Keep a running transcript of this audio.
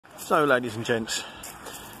So ladies and gents,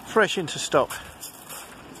 fresh into stock.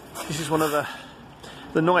 This is one of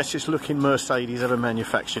the nicest looking Mercedes ever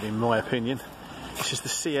manufactured, in my opinion. This is the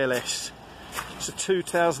CLS. It's a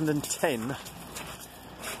 2010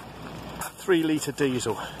 3-litre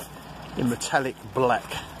diesel in metallic black,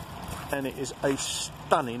 and it is a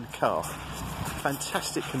stunning car.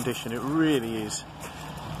 Fantastic condition, it really is.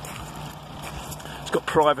 It's got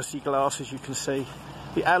privacy glass, as you can see.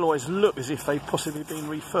 The alloys look as if they've possibly been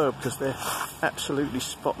refurbed because they're absolutely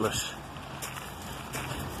spotless.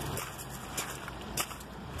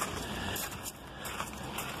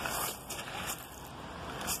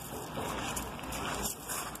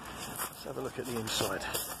 Let's have a look at the inside.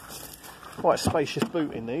 Quite a spacious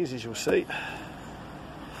boot in these, as you'll see.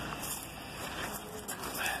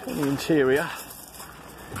 And the interior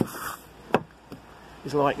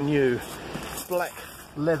is like new. Black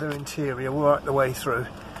leather interior right the way through.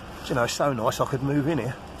 You know, so nice I could move in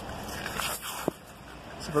here.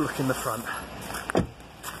 Let's have a look in the front.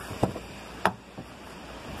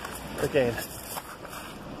 Again,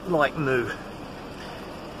 like new.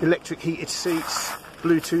 Electric heated seats,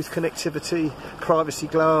 Bluetooth connectivity, privacy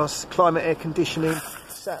glass, climate air conditioning,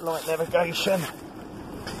 satellite navigation.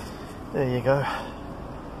 There you go.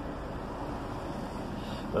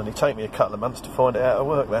 It'll only take me a couple of months to find it out to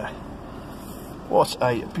work that. What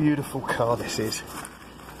a beautiful car this is.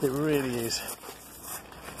 It really is.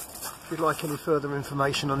 If you'd like any further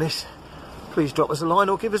information on this, please drop us a line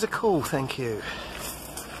or give us a call. Thank you.